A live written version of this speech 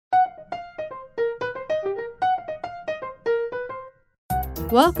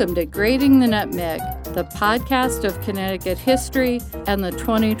Welcome to Grading the Nutmeg, the podcast of Connecticut history and the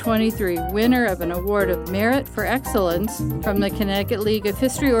 2023 winner of an Award of Merit for Excellence from the Connecticut League of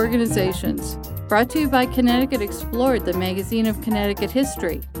History Organizations. Brought to you by Connecticut Explored, the magazine of Connecticut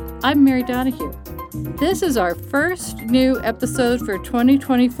history. I'm Mary Donahue. This is our first new episode for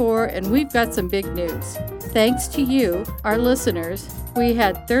 2024, and we've got some big news. Thanks to you, our listeners, we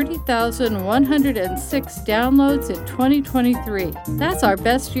had 30,106 downloads in 2023. That's our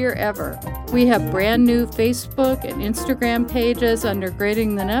best year ever. We have brand new Facebook and Instagram pages under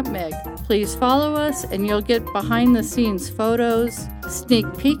Grading the Nutmeg. Please follow us and you'll get behind the scenes photos, sneak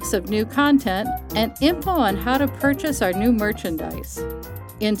peeks of new content, and info on how to purchase our new merchandise.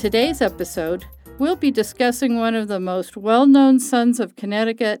 In today's episode, we'll be discussing one of the most well-known sons of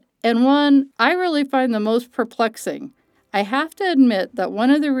Connecticut and one I really find the most perplexing. I have to admit that one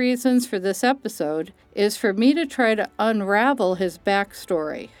of the reasons for this episode is for me to try to unravel his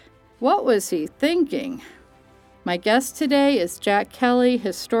backstory. What was he thinking? My guest today is Jack Kelly,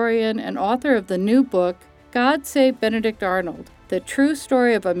 historian and author of the new book, God Save Benedict Arnold, the true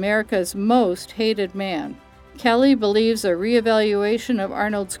story of America's most hated man. Kelly believes a reevaluation of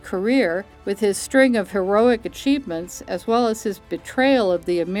Arnold's career with his string of heroic achievements as well as his betrayal of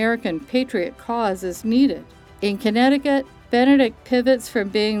the American patriot cause is needed. In Connecticut, Benedict pivots from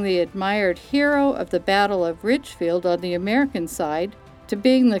being the admired hero of the Battle of Ridgefield on the American side to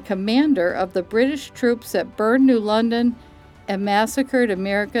being the commander of the British troops that burned New London and massacred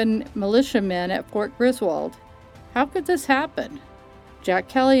American militiamen at Fort Griswold. How could this happen? Jack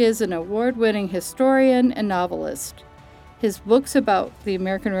Kelly is an award-winning historian and novelist. His books about the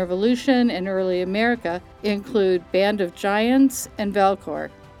American Revolution and early America include Band of Giants and Valcour.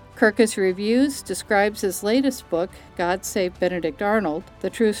 Kirkus Reviews describes his latest book, God Save Benedict Arnold, the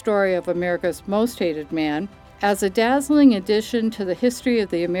true story of America's most hated man, as a dazzling addition to the history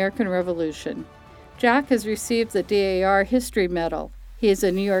of the American Revolution. Jack has received the DAR History Medal. He is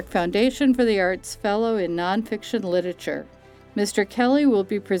a New York Foundation for the Arts Fellow in Nonfiction Literature. Mr. Kelly will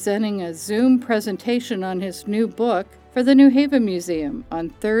be presenting a Zoom presentation on his new book for the New Haven Museum on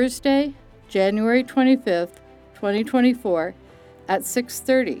Thursday, January 25th, 2024 at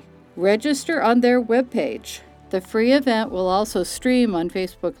 6:30. Register on their webpage. The free event will also stream on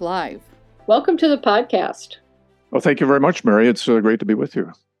Facebook Live. Welcome to the podcast. Well, thank you very much, Mary. It's great to be with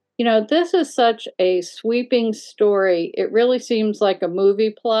you. You know, this is such a sweeping story. It really seems like a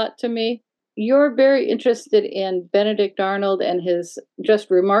movie plot to me. You're very interested in Benedict Arnold and his just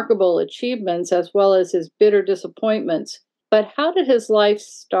remarkable achievements as well as his bitter disappointments. But how did his life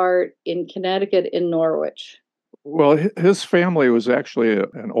start in Connecticut in Norwich? Well, his family was actually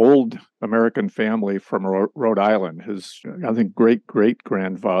an old American family from Rhode Island. His, I think,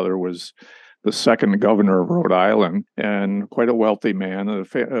 great-great-grandfather was the second governor of Rhode Island and quite a wealthy man.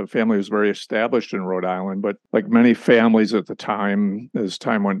 The family was very established in Rhode Island, but like many families at the time, as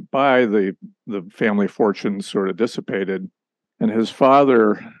time went by, the family fortunes sort of dissipated. And his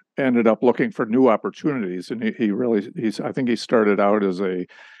father ended up looking for new opportunities. And I think he started out as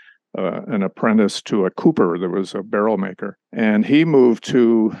an apprentice to a cooper. There was a barrel maker. And he moved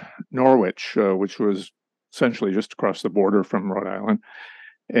to Norwich, which was essentially just across the border from Rhode Island,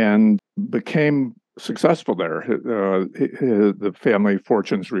 and became successful there. The family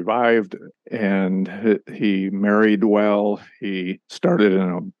fortunes revived, and he married well. He started in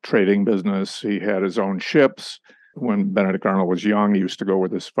a trading business. He had his own ships. When Benedict Arnold was young, he used to go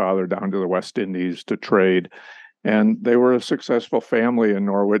with his father down to the West Indies to trade. And they were a successful family in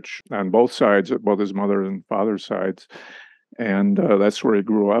Norwich on both sides, both his mother and father's sides. And that's where he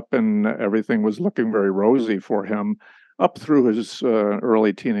grew up, and everything was looking very rosy for him up through his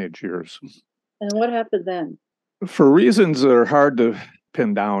early teenage years. And what happened then? For reasons that are hard to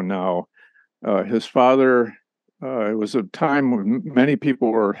pin down now, his father, it was a time when many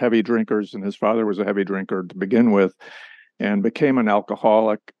people were heavy drinkers, and his father was a heavy drinker to begin with, and became an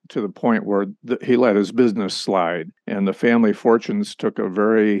alcoholic to the point where he let his business slide. And the family fortunes took a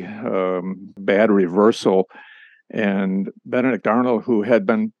very bad reversal. And Benedict Arnold, who had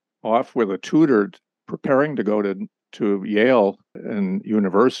been off with a tutor preparing to go to Yale and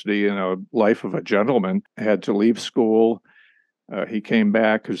university in a life of a gentleman, had to leave school. He came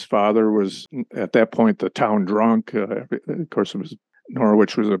back. His father was, at that point, the town drunk. Of course,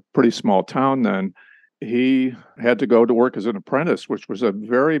 Norwich was a pretty small town then. He had to go to work as an apprentice, which was a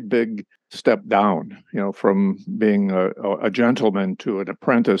very big step down, from being a gentleman to an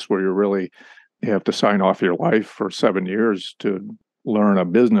apprentice, where you have to sign off your life for 7 years to learn a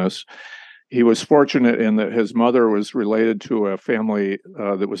business. He was fortunate in that his mother was related to a family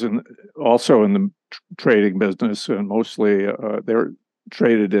that was also in the trading business, and mostly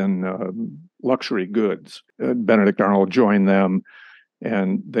traded in luxury goods. Benedict Arnold joined them,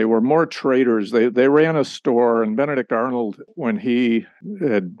 and they were more traders. They ran a store, and Benedict Arnold, when he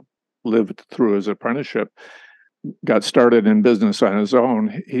had lived through his apprenticeship, got started in business on his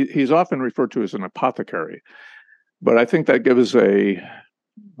own. He's often referred to as an apothecary, but I think that gives a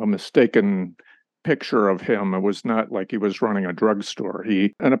mistaken picture of him. It was not like he was running a drugstore.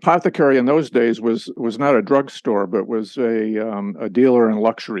 An apothecary in those days was not a drugstore, but was a dealer in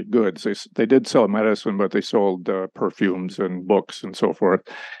luxury goods. They did sell medicine, but they sold perfumes and books and so forth.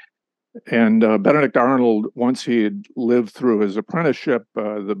 And Benedict Arnold, once he had lived through his apprenticeship,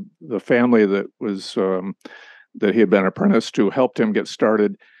 the family that he had been apprenticed to helped him get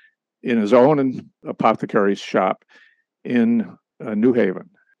started in his own apothecary's shop in New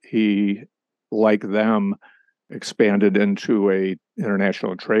Haven. He, like them, expanded into a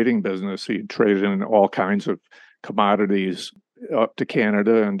international trading business. He traded in all kinds of commodities up to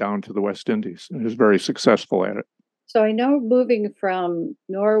Canada and down to the West Indies. And he was very successful at it. So I know moving from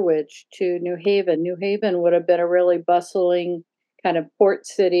Norwich to New Haven would have been a really bustling kind of port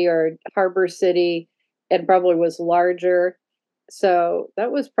city or harbor city, and probably was larger. So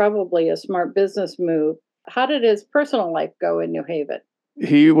that was probably a smart business move. How did his personal life go in New Haven?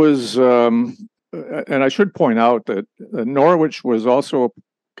 He was, and I should point out that Norwich was also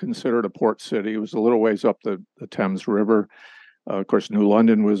considered a port city. It was a little ways up the Thames River. Of course, New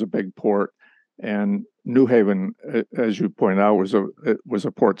London was a big port, and New Haven, as you point out, was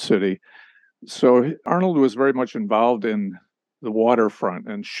a port city. So Arnold was very much involved in the waterfront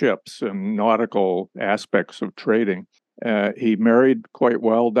and ships and nautical aspects of trading. He married quite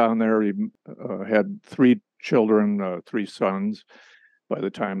well down there. He had 3 children, 3 sons by the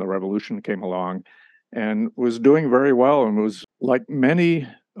time the revolution came along, and was doing very well, and was like many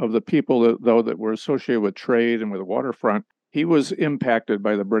of the people that were associated with trade and with the waterfront. He was impacted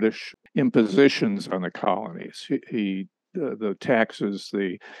by the British impositions on the colonies. The taxes,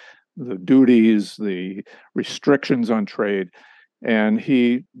 the duties, the restrictions on trade, and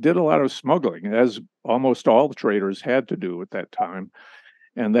he did a lot of smuggling, as almost all the traders had to do at that time.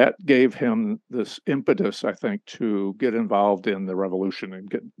 And that gave him this impetus, I think, to get involved in the revolution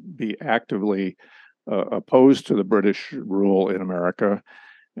and be actively opposed to the British rule in America,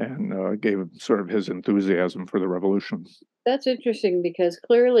 and gave him sort of his enthusiasm for the revolution. That's interesting because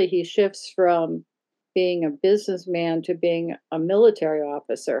clearly he shifts from being a businessman to being a military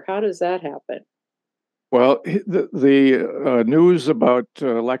officer. How does that happen? Well, the news about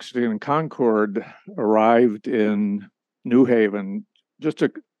Lexington and Concord arrived in New Haven just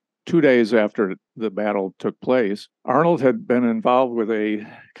 2 days after the battle took place. Arnold had been involved with a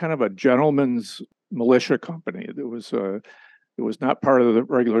kind of a gentleman's militia company. It was not part of the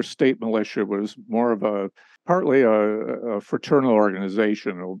regular state militia. It was more of partly a fraternal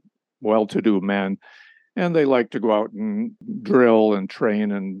organization of well-to-do men, and they liked to go out and drill and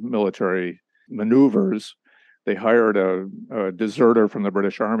train in military maneuvers. They hired a deserter from the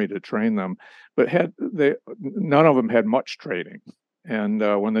British Army to train them, but none of them had much training. And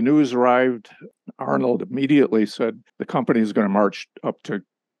when the news arrived, Arnold immediately said the company is going to march up to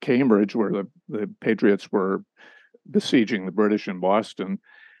Cambridge, where the Patriots were besieging the British in Boston,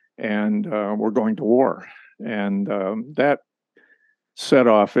 and we're going to war. And that set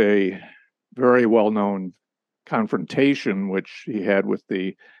off a very well-known confrontation, which he had with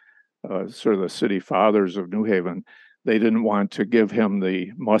the sort of the city fathers of New Haven. They didn't want to give him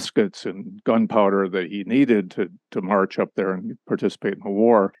the muskets and gunpowder that he needed to march up there and participate in the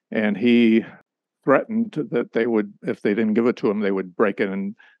war. And he threatened that they would, if they didn't give it to him, they would break it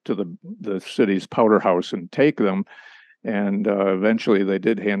into the city's powder house and take them. And eventually they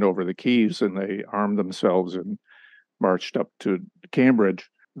did hand over the keys, and they armed themselves and marched up to Cambridge.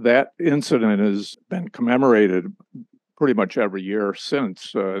 That incident has been commemorated pretty much every year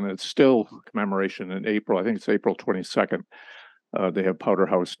since, and it's still commemoration in April. I think it's April 22nd. They have Powder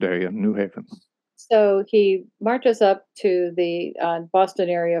House Day in New Haven. So he marches up to the Boston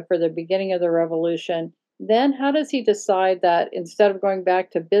area for the beginning of the revolution. Then how does he decide that instead of going back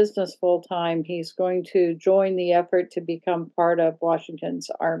to business full time, he's going to join the effort to become part of Washington's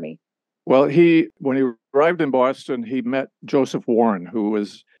army? Well, when he arrived in Boston, he met Joseph Warren, who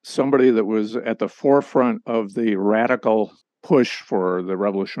was somebody that was at the forefront of the radical push for the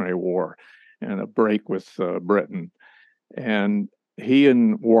Revolutionary War and a break with Britain. And he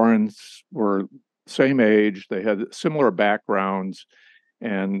and Warren were same age. They had similar backgrounds,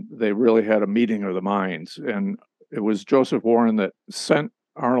 and they really had a meeting of the minds. And it was Joseph Warren that sent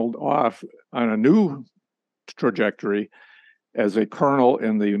Arnold off on a new trajectory as a colonel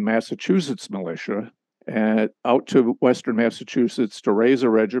in the Massachusetts militia. and out to Western Massachusetts to raise a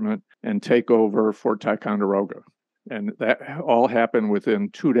regiment and take over Fort Ticonderoga. And that all happened within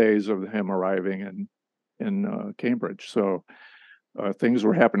 2 days of him arriving in Cambridge. So things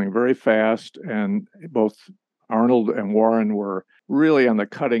were happening very fast, and both Arnold and Warren were really on the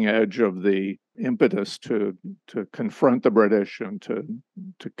cutting edge of the impetus to confront the British and to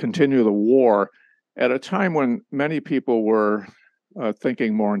continue the war at a time when many people were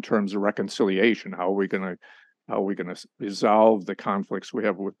thinking more in terms of reconciliation. How are we going to resolve the conflicts we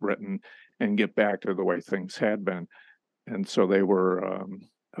have with Britain and get back to the way things had been? And so they were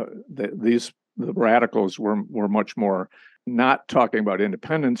the radicals were much more not talking about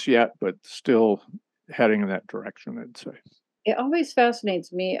independence yet, but still heading in that direction, I'd say. It always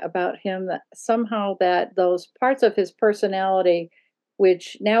fascinates me about him that somehow that those parts of his personality,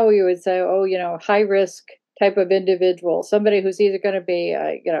 which now we would say, oh, high risk type of individual, somebody who's either going to be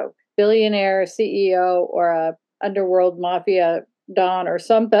a, billionaire CEO or a underworld mafia don or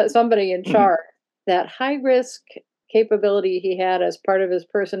somebody in charge, that high risk capability he had as part of his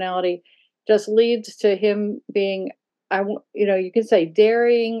personality just leads to him being, you could say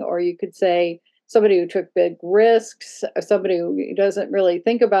daring, or you could say somebody who took big risks, somebody who doesn't really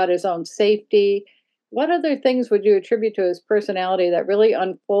think about his own safety. What other things would you attribute to his personality that really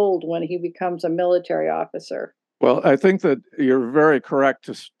unfold when he becomes a military officer? Well, I think that you're very correct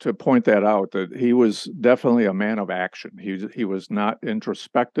to point that out, that he was definitely a man of action. He was not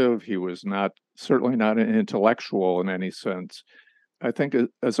introspective. He was certainly not an intellectual in any sense. I think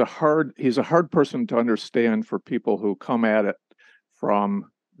he's a hard person to understand for people who come at it from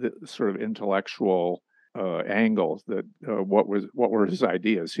the sort of intellectual angle. That what were his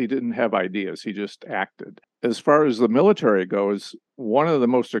ideas? He didn't have ideas. He just acted. As far as the military goes, one of the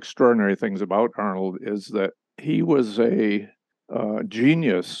most extraordinary things about Arnold is that he was a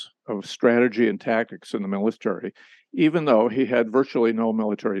genius of strategy and tactics in the military, even though he had virtually no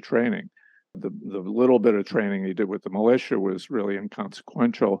military training. The little bit of training he did with the militia was really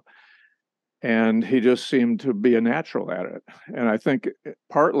inconsequential, and he just seemed to be a natural at it. And I think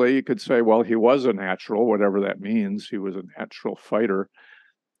partly you could say, well, he was a natural, whatever that means. He was a natural fighter.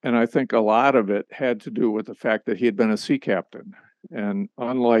 And I think a lot of it had to do with the fact that he had been a sea captain. And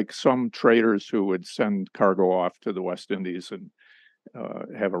unlike some traders who would send cargo off to the West Indies and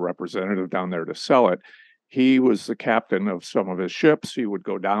have a representative down there to sell it, he was the captain of some of his ships. He would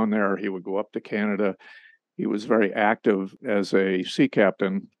go down there. He would go up to Canada. He was very active as a sea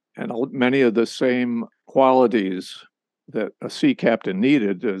captain. And many of the same qualities that a sea captain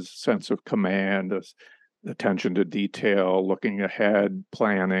needed, as sense of command, attention to detail, looking ahead,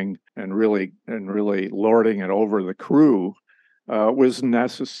 planning, and really lording it over the crew, was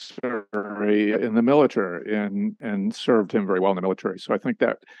necessary in the military and served him very well in the military. So I think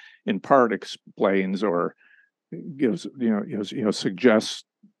that in part explains or gives suggests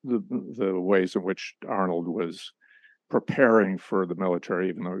the ways in which Arnold was preparing for the military,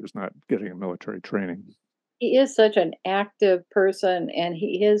 even though he was not getting a military training. He is such an active person, and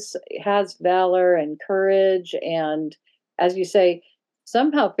has valor and courage, and as you say,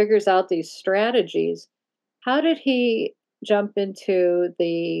 somehow figures out these strategies. How did he jump into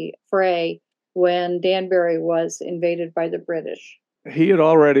the fray when Danbury was invaded by the British? He had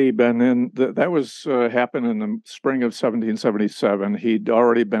already been in, that was happened in the spring of 1777. He'd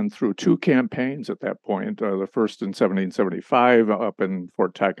already been through two campaigns at that point, the first in 1775 up in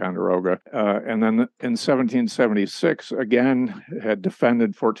Fort Ticonderoga, and then in 1776, again, had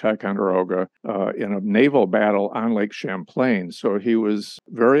defended Fort Ticonderoga in a naval battle on Lake Champlain. So he was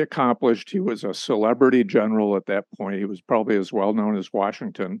very accomplished. He was a celebrity general at that point. He was probably as well known as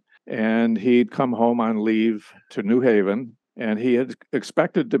Washington. And he'd come home on leave to New Haven. And he had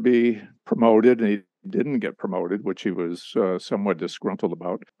expected to be promoted, and he didn't get promoted, which he was somewhat disgruntled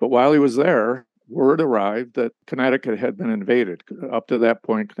about. But while he was there, word arrived that Connecticut had been invaded. Up to that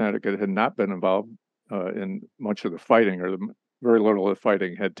point, Connecticut had not been involved in much of the fighting, or very little of the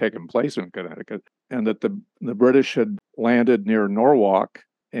fighting had taken place in Connecticut, and that the British had landed near Norwalk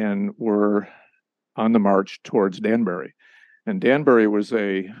and were on the march towards Danbury. And Danbury was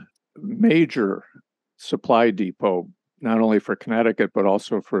a major supply depot, not only for Connecticut, but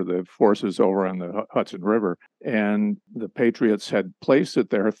also for the forces over on the Hudson River. And the Patriots had placed it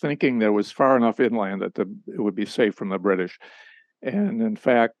there thinking that it was far enough inland that it would be safe from the British. And in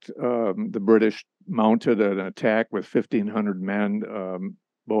fact, the British mounted an attack with 1,500 men,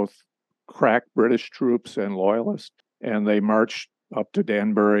 both crack British troops and loyalists. And they marched up to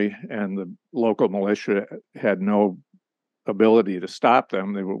Danbury, and the local militia had no ability to stop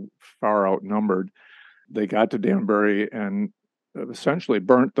them. They were far outnumbered. They got to Danbury, and essentially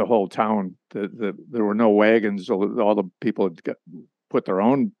burnt the whole town. There were no wagons. All the people had put their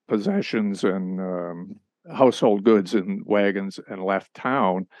own possessions and household goods in wagons and left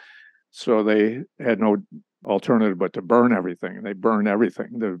town. So they had no alternative but to burn everything. And they burned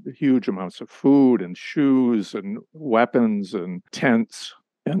everything, the huge amounts of food and shoes and weapons and tents.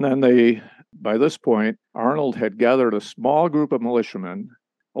 And then by this point, Arnold had gathered a small group of militiamen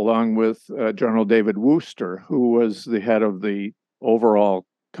along with General David Wooster, who was the head of the overall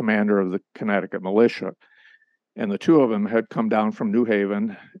commander of the Connecticut militia. And the two of them had come down from New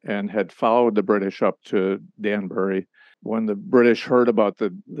Haven and had followed the British up to Danbury. When the British heard about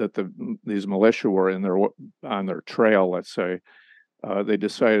these militia were on their trail, let's say, they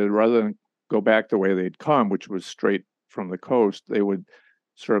decided rather than go back the way they'd come, which was straight from the coast, they would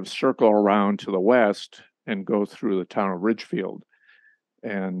sort of circle around to the west and go through the town of Ridgefield.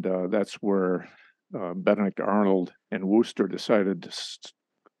 And that's where Benedict Arnold and Wooster decided to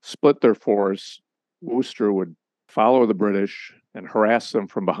split their force. Wooster would follow the British and harass them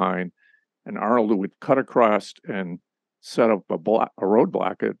from behind, and Arnold would cut across and set up a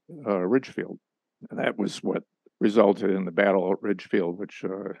roadblock at Ridgefield. And that was what resulted in the Battle at Ridgefield, which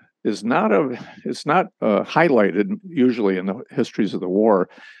is not highlighted usually in the histories of the war,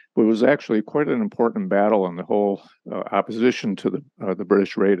 but it was actually quite an important battle, and the whole opposition to the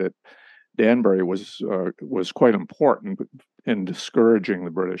British raid at Danbury was quite important in discouraging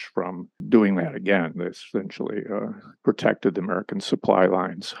the British from doing that again. They essentially protected the American supply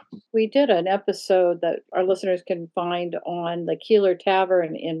lines. We did an episode that our listeners can find on the Keeler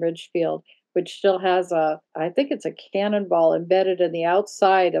Tavern in Ridgefield, which still has I think it's a cannonball embedded in the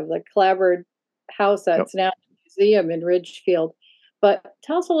outside of the clapboard house that's now a museum in Ridgefield. But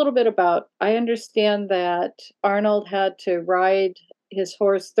tell us a little bit about, I understand that Arnold had to ride his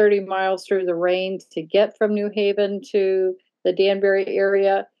horse 30 miles through the rain to get from New Haven to the Danbury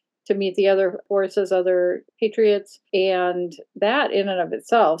area to meet the other forces, other patriots. And that in and of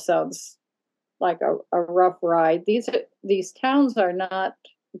itself sounds like a rough ride. These towns are not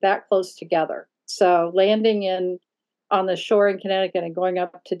that close together. So landing on the shore in Connecticut and going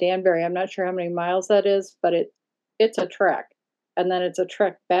up to Danbury, I'm not sure how many miles that is, but it's a trek. And then it's a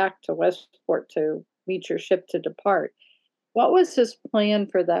trek back to Westport to meet your ship to depart. What was his plan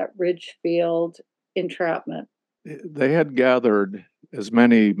for that Ridgefield entrapment? They had gathered as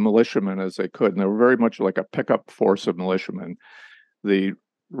many militiamen as they could, and they were very much like a pickup force of militiamen. The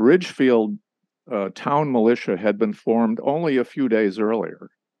Ridgefield town militia had been formed only a few days earlier.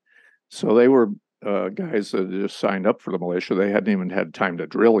 So they were guys that just signed up for the militia. They hadn't even had time to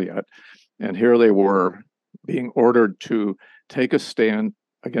drill yet. And here they were being ordered to take a stand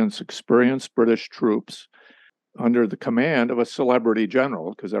against experienced British troops under the command of a celebrity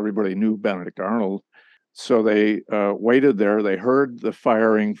general, because everybody knew Benedict Arnold. So they waited there. They heard the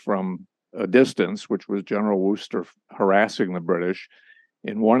firing from a distance, which was General Wooster harassing the British.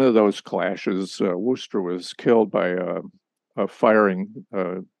 In one of those clashes, Wooster was killed by a firing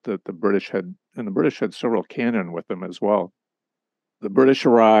that the British had, and the British had several cannon with them as well. The British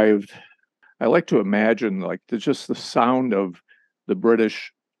arrived. I like to imagine like just the sound of the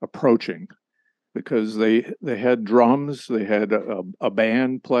British approaching, because they had drums, they had a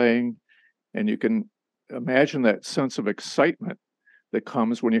band playing, and you can imagine that sense of excitement that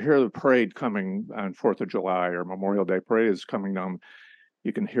comes when you hear the parade coming on 4th of July or Memorial Day parade is coming down.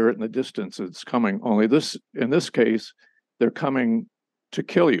 You can hear it in the distance. It's coming. Only in this case, they're coming to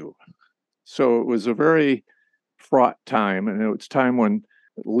kill you. So it was a very fraught time, and it was time when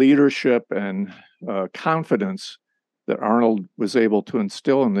leadership and confidence that Arnold was able to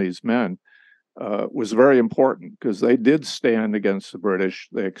instill in these men was very important, because they did stand against the British.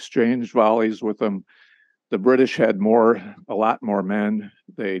 They exchanged volleys with them. The British had a lot more men.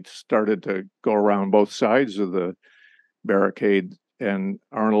 They started to go around both sides of the barricade, and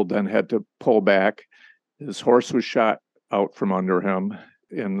Arnold then had to pull back. His horse was shot out from under him.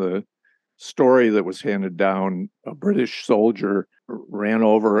 In the story that was handed down, a British soldier ran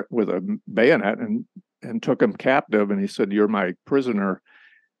over with a bayonet and took him captive, and he said, "You're my prisoner."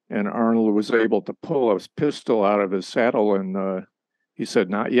 And Arnold was able to pull a pistol out of his saddle, and he said,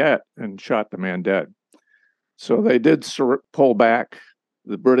 "Not yet," and shot the man dead. So they did pull back.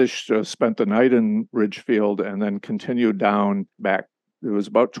 The British spent the night in Ridgefield and then continued down back. It was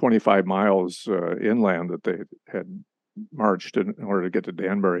about 25 miles inland that they had marched in order to get to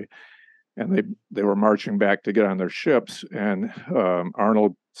Danbury. And they were marching back to get on their ships. And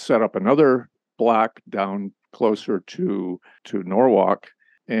Arnold set up another block down closer to Norwalk.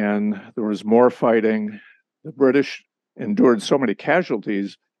 And there was more fighting. The British endured so many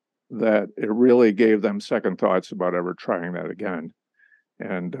casualties that it really gave them second thoughts about ever trying that again.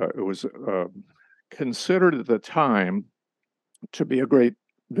 And it was considered at the time to be a great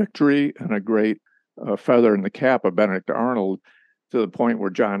victory and a great feather in the cap of Benedict Arnold, to the point where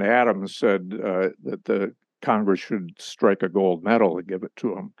John Adams said that the Congress should strike a gold medal and give it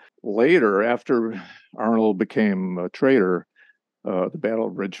to him. Later, after Arnold became a traitor, the Battle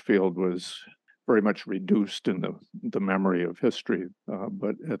of Ridgefield was very much reduced in the memory of history,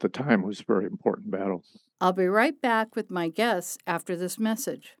 but at the time it was a very important battle. I'll be right back with my guests after this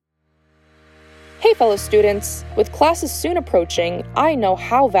message. Hey fellow students! With classes soon approaching, I know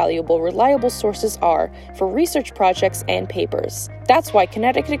how valuable reliable sources are for research projects and papers. That's why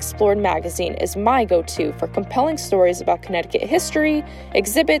Connecticut Explored magazine is my go-to for compelling stories about Connecticut history,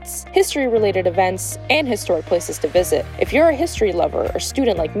 exhibits, history-related events, and historic places to visit. If you're a history lover or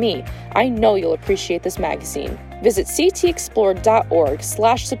student like me, I know you'll appreciate this magazine. Visit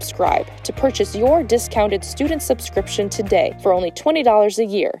ctexplored.org/subscribe to purchase your discounted student subscription today for only $20 a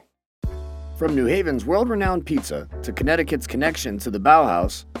year. From New Haven's world-renowned pizza to Connecticut's connection to the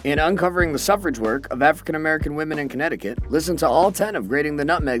Bauhaus and uncovering the suffrage work of African-American women in Connecticut, listen to all 10 of Grating the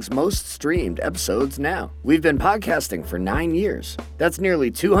Nutmeg's most streamed episodes now. We've been podcasting for 9 years. That's nearly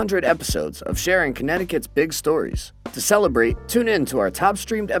 200 episodes of sharing Connecticut's big stories. To celebrate, tune in to our top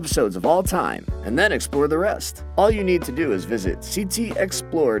streamed episodes of all time and then explore the rest. All you need to do is visit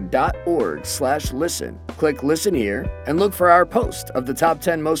ctexplored.org/listen. Click Listen Here and look for our post of the top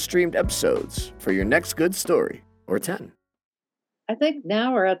 10 most streamed episodes for your next good story, or 10. I think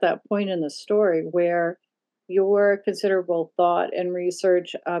now we're at that point in the story where your considerable thought and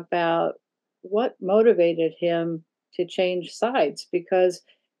research about what motivated him to change sides, because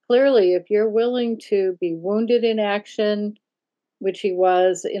clearly if you're willing to be wounded in action, which he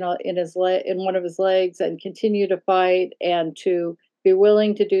was, in one of his legs, and continue to fight, and to be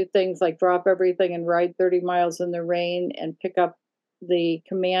willing to do things like drop everything and ride 30 miles in the rain and pick up the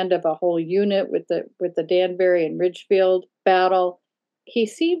command of a whole unit with the Danbury and Ridgefield battle. He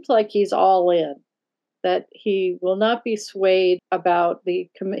seems like he's all in, that he will not be swayed about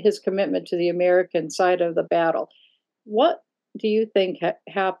his commitment to the American side of the battle. What do you think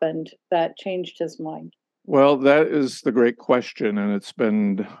happened that changed his mind? Well, that is the great question, and it's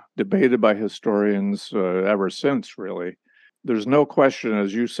been debated by historians ever since, really. There's no question,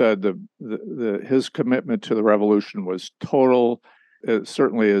 as you said, his commitment to the revolution was total. It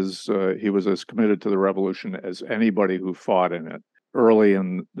certainly is. He was as committed to the revolution as anybody who fought in it early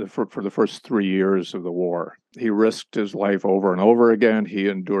for the first 3 years of the war. He risked his life over and over again. He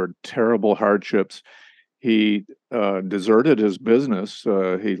endured terrible hardships. He deserted his business.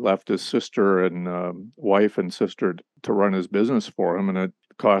 He left his sister and wife and sister to run his business for him, and it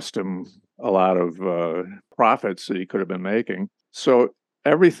cost him a lot of profits that he could have been making. So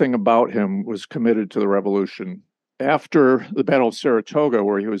everything about him was committed to the revolution. After the Battle of Saratoga,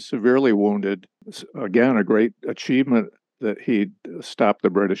 where he was severely wounded, again, a great achievement that he stopped the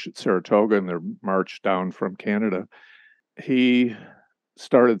British at Saratoga in their march down from Canada, he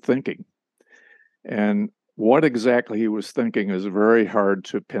started thinking. And what exactly he was thinking is very hard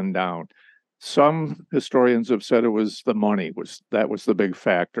to pin down. Some historians have said it was the money, that was the big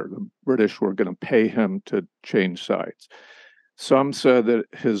factor. The British were going to pay him to change sides. Some said that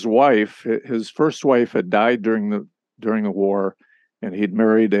his first wife had died during the war, and he'd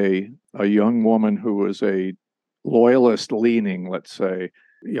married a young woman who was a loyalist leaning, let's say,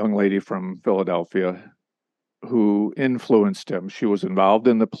 young lady from Philadelphia, who influenced him. She was involved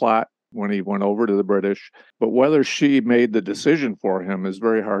in the plot when he went over to the British, but whether she made the decision for him is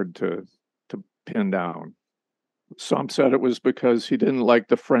very hard to pin down. Some said it was because he didn't like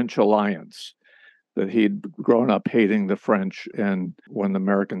the French alliance, that he'd grown up hating the French, and when the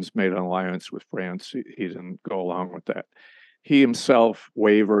Americans made an alliance with France, he didn't go along with that. He himself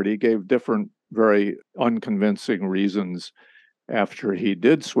wavered. He gave different, very unconvincing reasons after he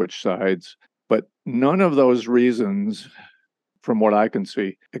did switch sides, but none of those reasons, from what I can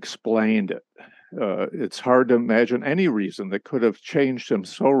see, explained it. It's hard to imagine any reason that could have changed him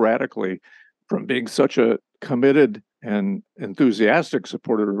so radically from being such a committed and enthusiastic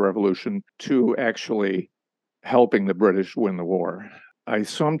supporter of the revolution to actually helping the British win the war. I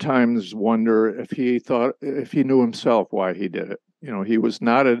sometimes wonder if he knew himself why he did it. He was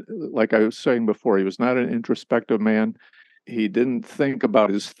not like I was saying before, he was not an introspective man. He didn't think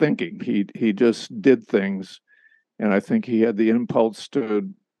about his thinking. He just did things. And I think he had the impulse to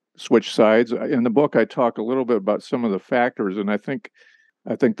switch sides. In the book, I talk a little bit about some of the factors, and I think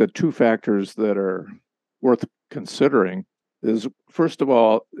the two factors that are worth considering is, first of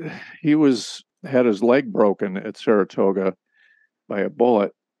all, he had his leg broken at Saratoga by a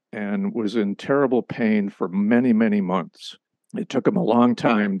bullet, and was in terrible pain for many, many months. It took him a long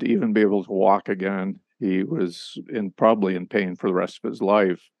time to even be able to walk again. He was probably in pain for the rest of his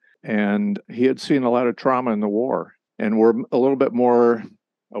life. And he had seen a lot of trauma in the war. And we're a little bit more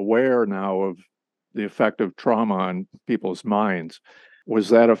aware now of the effect of trauma on people's minds. Was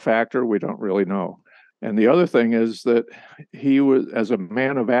that a factor? We don't really know. And the other thing is that he was, as a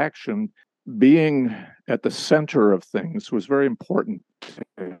man of action, being at the center of things was very important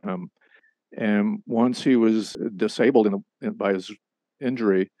to him. And once he was disabled by his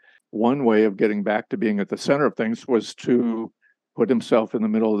injury, one way of getting back to being at the center of things was to put himself in the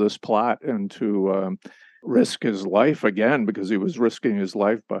middle of this plot and to risk his life again, because he was risking his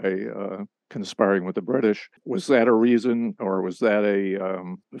life by conspiring with the British. Was that a reason, or was that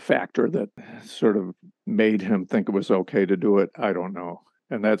a factor that sort of made him think it was okay to do it? I don't know.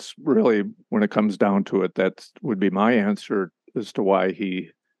 And that's really, when it comes down to it, that would be my answer as to why he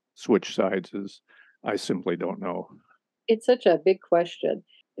switched sides. Is I simply don't know. It's such a big question.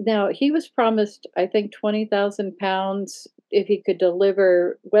 Now, he was promised, I think, 20,000 pounds if he could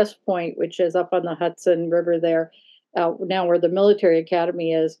deliver West Point, which is up on the Hudson River there, now where the military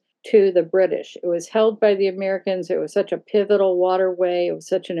academy is, to the British. It was held by the Americans. It was such a pivotal waterway. It was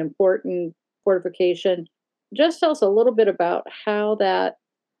such an important fortification. Just tell us a little bit about how that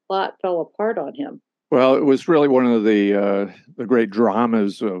plot fell apart on him. Well, it was really one of the great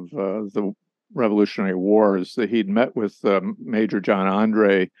dramas of the Revolutionary War, is that he'd met with Major John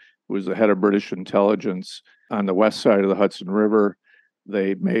Andre, who was the head of British intelligence on the west side of the Hudson River.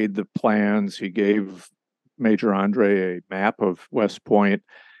 They made the plans. He gave Major Andre a map of West Point,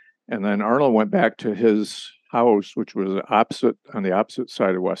 and then Arnold went back to his house, which was on the opposite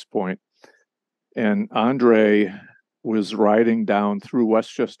side of West Point, and Andre was riding down through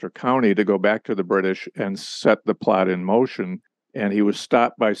Westchester County to go back to the British and set the plot in motion. And he was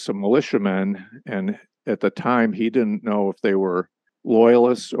stopped by some militiamen. And at the time, he didn't know if they were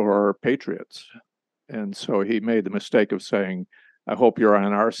loyalists or patriots. And so he made the mistake of saying, "I hope you're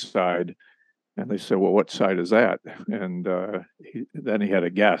on our side." And they said, "Well, what side is that?" And then he had a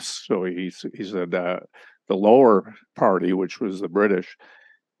guess. So he said, "The lower party," which was the British.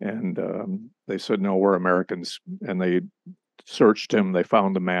 And they said, "No, we're Americans." And they searched him. They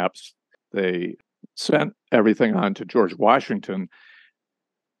found the maps. They sent everything on to George Washington.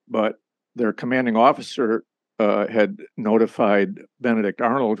 But their commanding officer had notified Benedict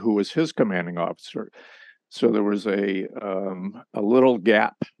Arnold, who was his commanding officer. So there was a little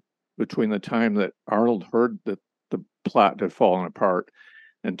gap between the time that Arnold heard that the plot had fallen apart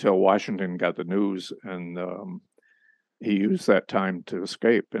until Washington got the news. And he used that time to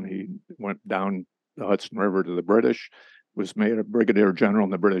escape, and he went down the Hudson River to the British, was made a brigadier general in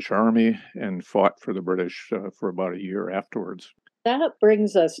the British Army, and fought for the British for about a year afterwards. That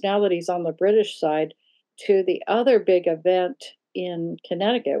brings us, now that he's on the British side, to the other big event in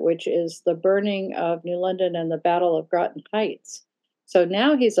Connecticut, which is the burning of New London and the Battle of Groton Heights. So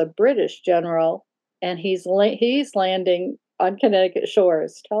now he's a British general, and he's landing on Connecticut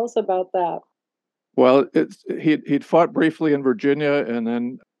shores. Tell us about that. Well, he'd fought briefly in Virginia, and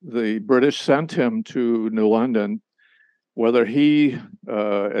then the British sent him to New London. Whether he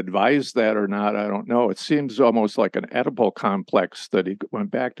advised that or not, I don't know. It seems almost like an Oedipal complex that he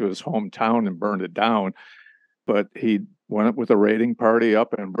went back to his hometown and burned it down. But he went with a raiding party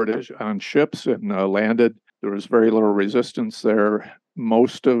up in British on ships and landed. There was very little resistance there.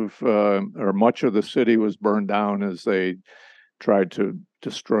 Much of the city was burned down as they tried to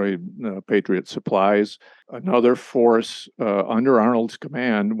destroy Patriot supplies. Another force under Arnold's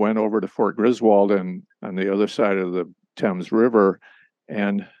command went over to Fort Griswold and on the other side of the Thames River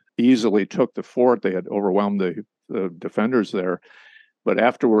and easily took the fort. They had overwhelmed the defenders there, but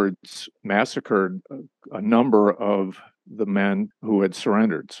afterwards massacred a number of the men who had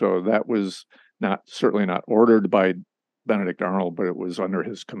surrendered. So that was certainly not ordered by Benedict Arnold, but it was under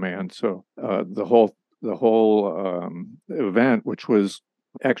his command. So the whole event, which was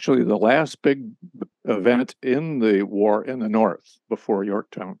actually the last big event in the war in the North before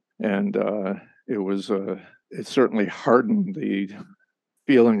Yorktown, and it certainly hardened the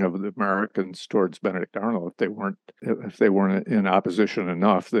feeling of the Americans towards Benedict Arnold. If they weren't in opposition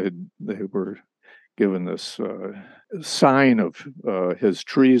enough, they were given this sign of his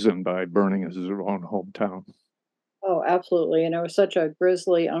treason by burning his own hometown. Oh, absolutely. And it was such a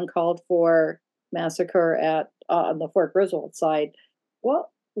grisly, uncalled for massacre on the Fort Griswold side. What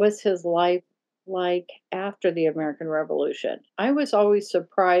was his life like after the American Revolution? I was always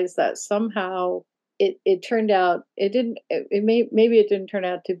surprised that somehow it turned out maybe it didn't turn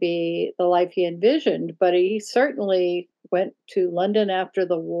out to be the life he envisioned, but he certainly went to London after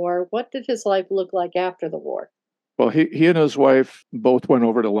the war. What did his life look like after the war? Well, he and his wife both went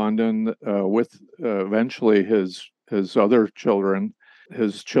over to London with eventually his other children.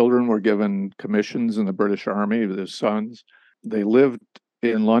 His children were given commissions in the British Army, his sons. They lived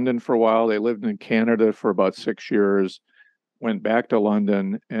in London for a while. They lived in Canada for about 6 years, went back to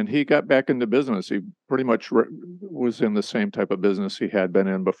London, and he got back into business. He pretty much was in the same type of business he had been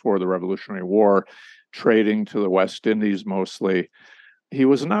in before the Revolutionary War, trading to the West Indies mostly. He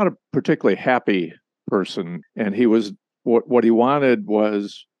was not a particularly happy person, and he was what he wanted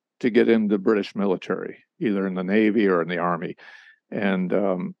was to get into the British military, either in the Navy or in the Army. And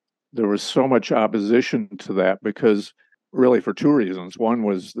there was so much opposition to that because really for two reasons. One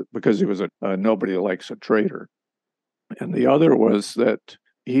was because he was nobody likes a traitor. And the other was that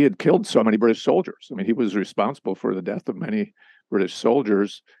he had killed so many British soldiers. I mean, he was responsible for the death of many British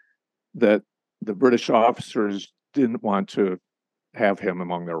soldiers that the British officers didn't want to have him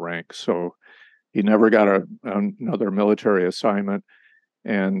among their ranks. So he never got another military assignment.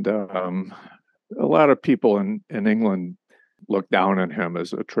 And a lot of people in England looked down on him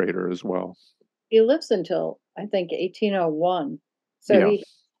as a traitor as well. He lives until, I think, 1801. So he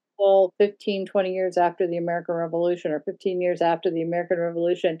full 15, 20 years after the American Revolution, or 15 years after the American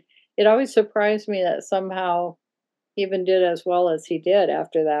Revolution. It always surprised me that somehow he even did as well as he did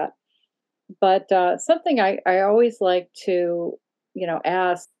after that. But something I always like to,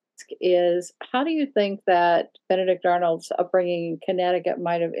 ask is, how do you think that Benedict Arnold's upbringing in Connecticut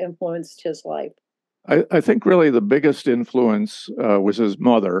might have influenced his life? I think really the biggest influence was his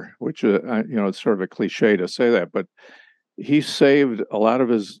mother, which, it's sort of a cliche to say that, but he saved a lot of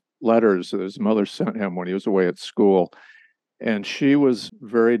his letters that his mother sent him when he was away at school. And she was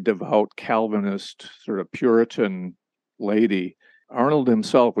very devout Calvinist, sort of Puritan lady. Arnold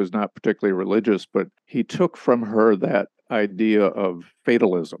himself was not particularly religious, but he took from her that idea of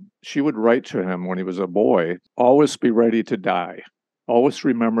fatalism. She would write to him when he was a boy, always be ready to die. Always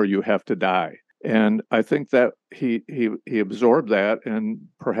remember you have to die. And I think that he absorbed that and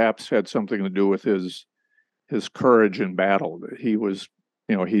perhaps had something to do with his courage in battle. He was,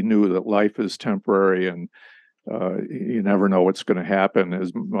 he knew that life is temporary and you never know what's going to happen.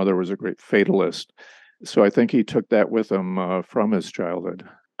 His mother was a great fatalist. So I think he took that with him from his childhood.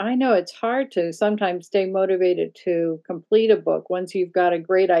 I know it's hard to sometimes stay motivated to complete a book once you've got a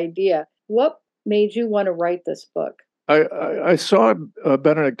great idea. What made you want to write this book? I saw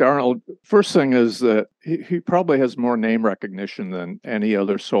Benedict Arnold. First thing is that he probably has more name recognition than any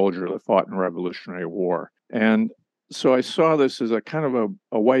other soldier that fought in the Revolutionary War. And so I saw this as a kind of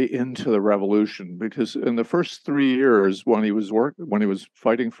a way into the revolution, because in the first 3 years when he was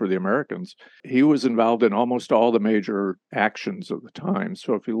fighting for the Americans, he was involved in almost all the major actions of the time.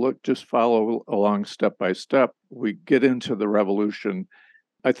 So if you just follow along step by step, we get into the revolution.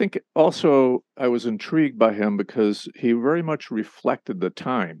 I think also I was intrigued by him because he very much reflected the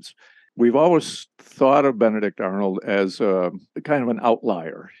times. We've always thought of Benedict Arnold as a kind of an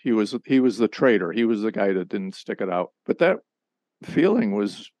outlier. He was the traitor. He was the guy that didn't stick it out. But that feeling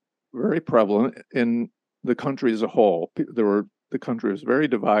was very prevalent in the country as a whole. The country was very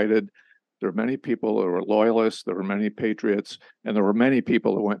divided. There were many people that were loyalists. There were many patriots, and there were many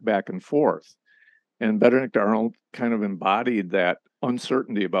people that went back and forth. And Benedict Arnold kind of embodied that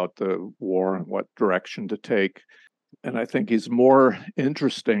uncertainty about the war and what direction to take. And I think he's more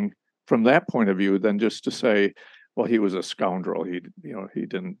interesting from that point of view than just to say, well, he was a scoundrel. He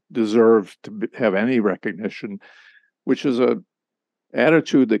didn't deserve to have any recognition, which is a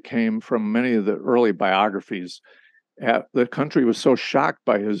attitude that came from many of the early biographies. The country was so shocked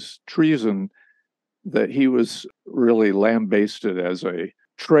by his treason that he was really lambasted as a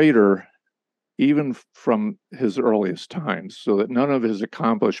traitor, even from his earliest times, so that none of his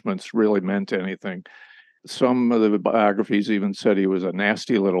accomplishments really meant anything. Some of the biographies even said he was a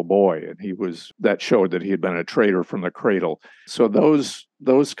nasty little boy, and that showed that he had been a traitor from the cradle. So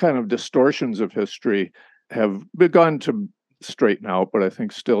those kind of distortions of history have begun to straighten out, but I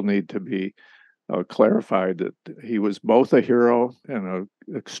think still need to be clarified, that he was both a hero and an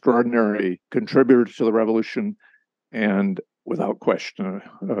extraordinary contributor to the revolution, and without question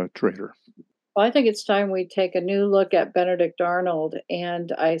a traitor. Well, I think it's time we take a new look at Benedict Arnold,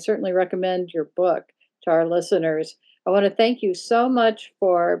 and I certainly recommend your book to our listeners. I want to thank you so much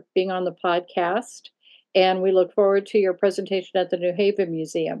for being on the podcast, and we look forward to your presentation at the New Haven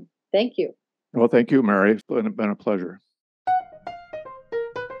Museum. Thank you. Well, thank you, Mary. It's been a pleasure.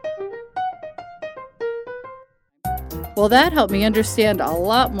 Well, that helped me understand a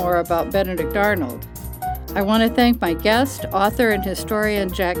lot more about Benedict Arnold. I want to thank my guest, author and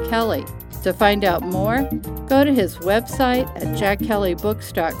historian Jack Kelly. To find out more, go to his website at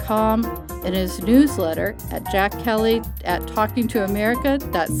jackkellybooks.com and his newsletter at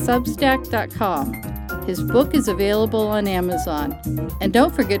jackkelly@talkingtoamerica.substack.com. His book is available on Amazon. And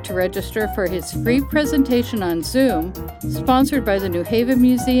don't forget to register for his free presentation on Zoom, sponsored by the New Haven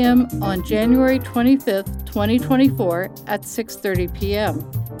Museum on January 25th, 2024 at 6:30 p.m.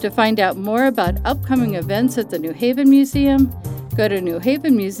 To find out more about upcoming events at the New Haven Museum, go to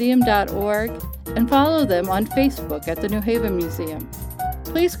newhavenmuseum.org and follow them on Facebook at the New Haven Museum.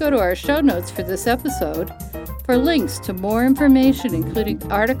 Please go to our show notes for this episode for links to more information, including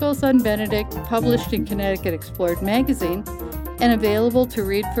articles on Benedict published in Connecticut Explored magazine and available to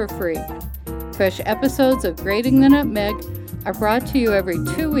read for free. Fresh episodes of Grating the Nutmeg are brought to you every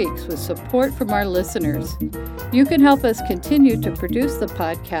 2 weeks with support from our listeners. You can help us continue to produce the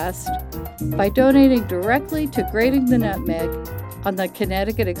podcast by donating directly to Grating the Nutmeg on the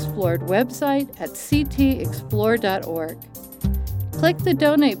Connecticut Explored website at ctexplore.org. Click the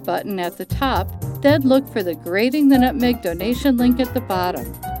donate button at the top, then look for the Grating the Nutmeg donation link at the bottom.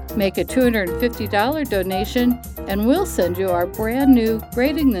 Make a $250 donation and we'll send you our brand new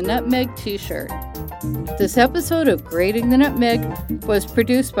Grating the Nutmeg t-shirt. This episode of Grating the Nutmeg was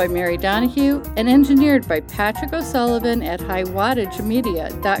produced by Mary Donahue and engineered by Patrick O'Sullivan at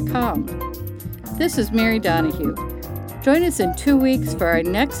highwattagemedia.com. This is Mary Donahue. Join us in 2 weeks for our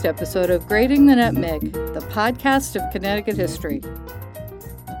next episode of Grating the Nutmeg, the podcast of Connecticut history.